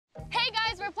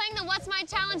playing the What's My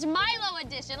Challenge Milo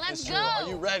edition. Let's go. Are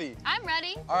you ready? I'm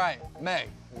ready. All right, Meg,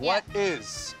 what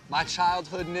is my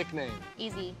childhood nickname?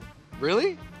 Easy.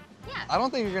 Really? Yeah. I don't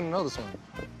think you're gonna know this one.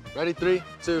 Ready? 3,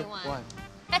 2, 1.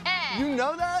 You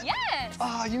know that? Yes.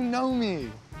 Oh, you know me.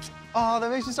 Oh,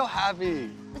 that makes me so happy.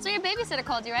 That's what your babysitter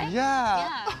called you, right?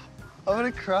 Yeah. Yeah. I'm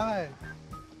gonna cry.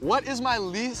 What is my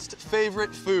least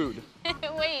favorite food?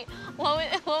 Wait, what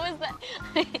was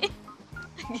that?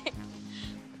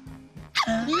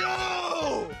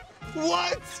 Yo!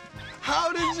 What?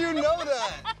 How did you know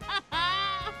that?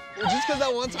 Just because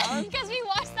that one time? Because we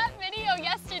watched that video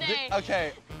yesterday.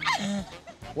 Okay.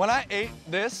 When I ate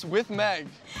this with Meg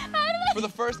for the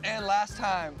first and last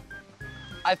time,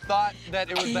 I thought that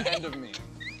it was the end of me.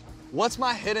 What's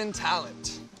my hidden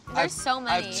talent? There's so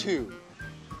many. I have 2.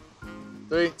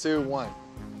 3, 2, 1.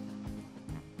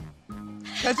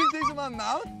 Catching things in my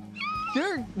mouth?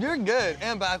 You're good.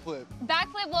 And backflip.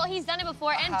 Backflip, well, he's done it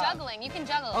before, and juggling. You can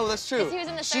juggle. Oh, that's true. He was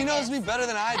in the She knows me better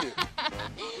than I do.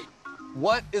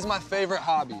 What is my favorite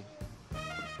hobby?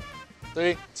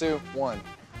 3, 2, 1.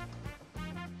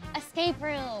 Escape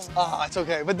room. Oh, it's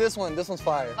okay. But this one's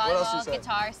fire. Volleyball, what else you say?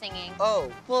 guitar, singing. Oh,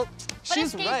 well, But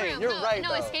she's escape right. room. You're right, No,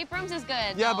 though. escape rooms is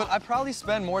good. Yeah, no. but I probably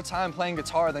spend more time playing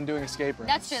guitar than doing escape rooms.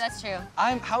 That's true, that's true.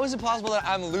 How is it possible that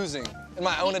I'm losing in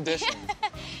my own edition?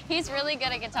 He's really good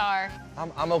at guitar.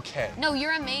 I'm okay. No,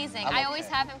 you're amazing. I always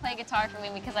have him play guitar for me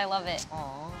because I love it.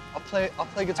 Aw, I'll play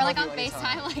guitar Or like for on you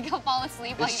anytime. FaceTime, like I'll fall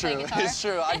asleep while you play guitar. It's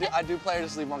true. I do play to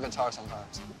sleep on guitar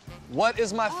sometimes. What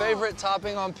is my favorite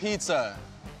topping on pizza?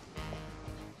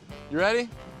 You ready?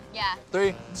 Yeah.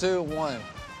 3, 2, 1.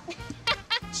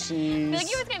 Cheese. I feel like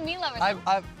you always get meat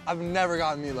lovers. I've never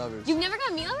gotten meat lovers. You've never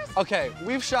got meat lovers? Okay,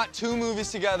 we've shot 2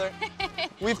 movies together.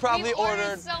 We've probably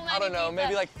ordered, so many I don't know, pizzas.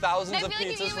 maybe like thousands I of feel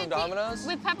like you pizzas eat from with Domino's.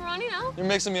 With pepperoni, no? You're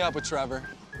mixing me up with Trevor.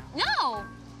 No.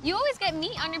 You always get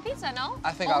meat on your pizza, no?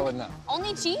 I think I would know.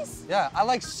 Only cheese? Yeah, I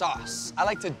like sauce. I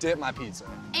like to dip my pizza.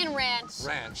 And ranch.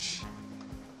 Ranch.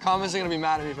 Comments are gonna be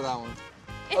mad at me for that one.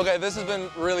 Okay, this has been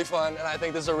really fun, and I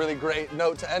think this is a really great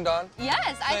note to end on.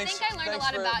 Yes, I Thanks, think I learned a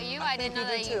lot about you. I didn't know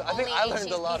that you I think I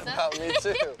learned a lot about me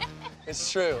too.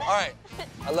 It's true. All right,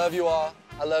 I love you all.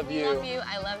 I love you. I love you.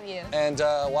 I love you. And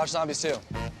watch Zombies 2.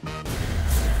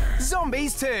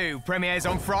 Zombies 2 premieres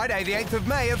on Friday, the 8th of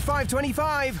May at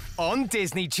 5:25 on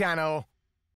Disney Channel.